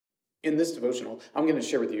In this devotional, I'm going to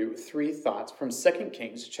share with you three thoughts from 2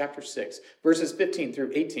 Kings chapter 6, verses 15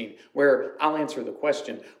 through 18, where I'll answer the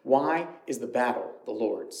question, why is the battle the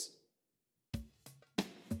Lord's?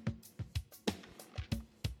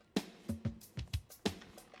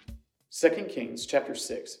 2 Kings chapter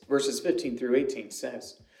 6, verses 15 through 18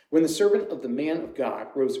 says, When the servant of the man of God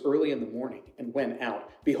rose early in the morning and went out,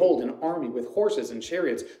 behold, an army with horses and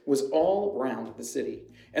chariots was all round the city.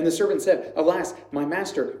 And the servant said, Alas, my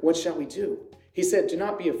master, what shall we do? He said, Do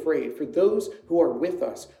not be afraid, for those who are with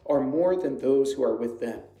us are more than those who are with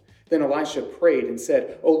them. Then Elisha prayed and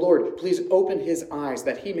said, O Lord, please open his eyes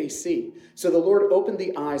that he may see. So the Lord opened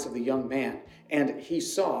the eyes of the young man, and he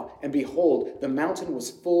saw, and behold, the mountain was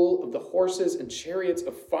full of the horses and chariots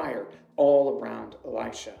of fire all around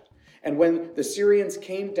Elisha. And when the Syrians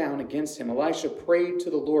came down against him, Elisha prayed to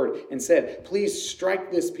the Lord and said, Please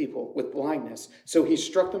strike this people with blindness. So he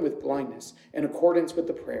struck them with blindness in accordance with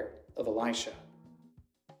the prayer of Elisha.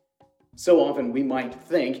 So often we might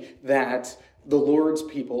think that the Lord's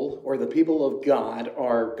people, or the people of God,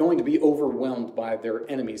 are going to be overwhelmed by their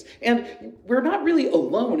enemies. And we're not really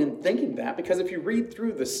alone in thinking that, because if you read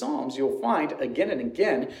through the Psalms, you'll find again and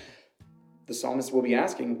again, the psalmist will be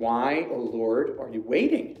asking, Why, O Lord, are you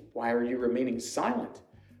waiting? Why are you remaining silent?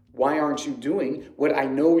 Why aren't you doing what I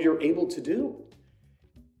know you're able to do?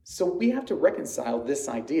 So we have to reconcile this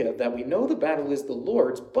idea that we know the battle is the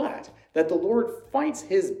Lord's, but that the Lord fights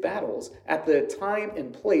his battles at the time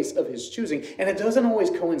and place of his choosing, and it doesn't always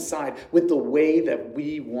coincide with the way that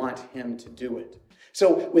we want him to do it.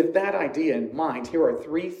 So with that idea in mind, here are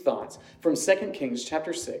three thoughts from 2 Kings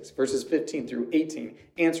chapter 6, verses 15 through 18,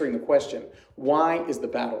 answering the question, why is the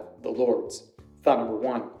battle the Lord's? Thought number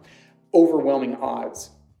one, overwhelming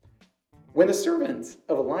odds. When the servant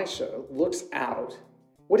of Elisha looks out,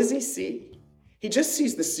 what does he see? He just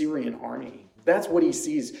sees the Syrian army. That's what he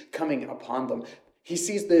sees coming upon them. He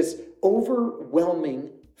sees this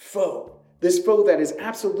overwhelming foe. This foe that is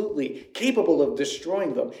absolutely capable of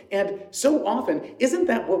destroying them. And so often, isn't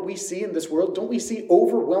that what we see in this world? Don't we see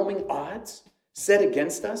overwhelming odds set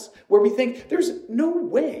against us? Where we think, there's no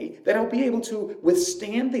way that I'll be able to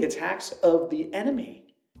withstand the attacks of the enemy.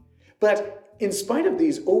 But in spite of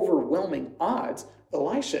these overwhelming odds,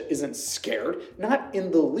 Elisha isn't scared, not in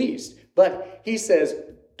the least. But he says,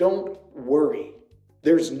 don't worry.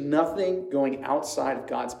 There's nothing going outside of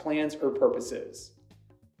God's plans or purposes.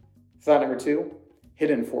 Thought number two,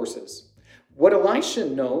 hidden forces. What Elisha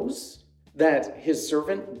knows that his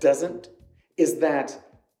servant doesn't is that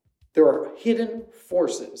there are hidden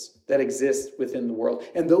forces that exist within the world.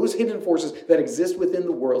 And those hidden forces that exist within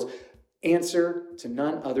the world answer to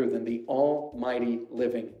none other than the almighty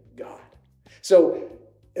living God. So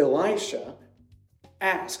Elisha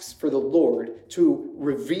asks for the Lord to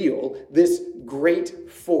reveal this great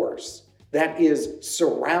force that is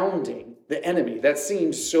surrounding the enemy that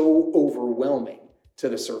seems so overwhelming to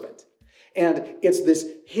the servant. And it's this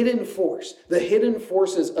hidden force, the hidden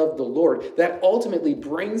forces of the Lord, that ultimately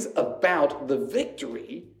brings about the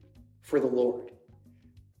victory for the Lord.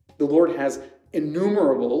 The Lord has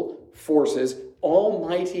innumerable forces,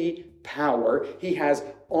 almighty power. He has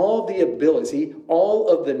all the ability, all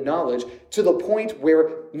of the knowledge, to the point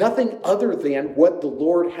where nothing other than what the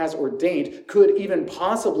Lord has ordained could even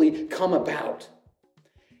possibly come about.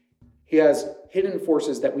 He has hidden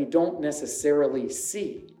forces that we don't necessarily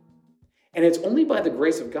see. And it's only by the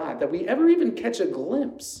grace of God that we ever even catch a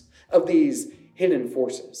glimpse of these hidden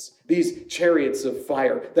forces, these chariots of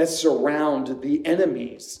fire that surround the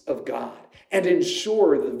enemies of God and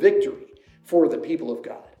ensure the victory for the people of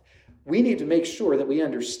God. We need to make sure that we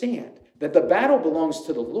understand that the battle belongs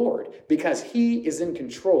to the Lord because he is in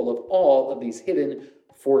control of all of these hidden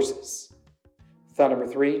forces. Thought number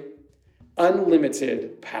three,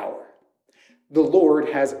 unlimited power. The Lord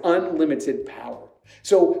has unlimited power.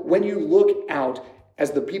 So when you look out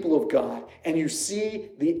as the people of God and you see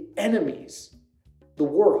the enemies, the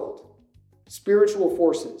world, spiritual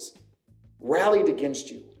forces rallied against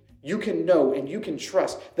you, you can know and you can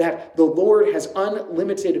trust that the Lord has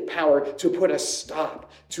unlimited power to put a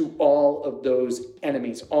stop to all of those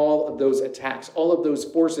enemies, all of those attacks, all of those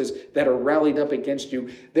forces that are rallied up against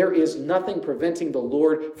you. There is nothing preventing the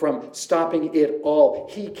Lord from stopping it all.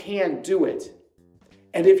 He can do it.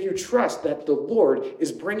 And if you trust that the Lord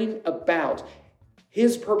is bringing about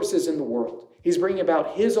his purposes in the world, he's bringing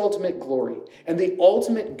about his ultimate glory and the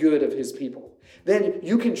ultimate good of his people, then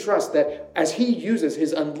you can trust that as he uses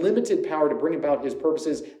his unlimited power to bring about his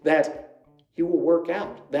purposes, that he will work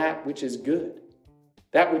out that which is good,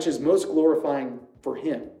 that which is most glorifying for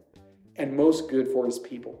him and most good for his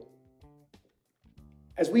people.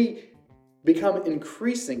 As we become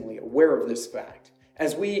increasingly aware of this fact,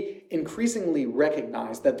 as we increasingly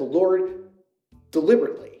recognize that the Lord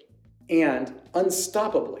deliberately and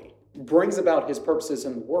unstoppably brings about his purposes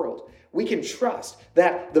in the world, we can trust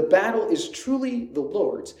that the battle is truly the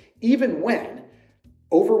Lord's, even when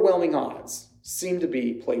overwhelming odds seem to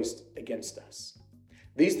be placed against us.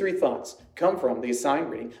 These three thoughts come from the assigned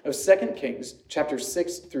reading of 2 Kings chapters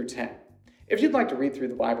 6 through 10. If you'd like to read through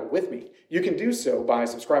the Bible with me, you can do so by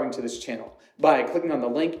subscribing to this channel, by clicking on the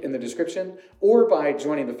link in the description, or by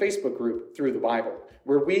joining the Facebook group Through the Bible,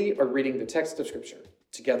 where we are reading the text of Scripture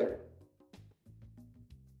together.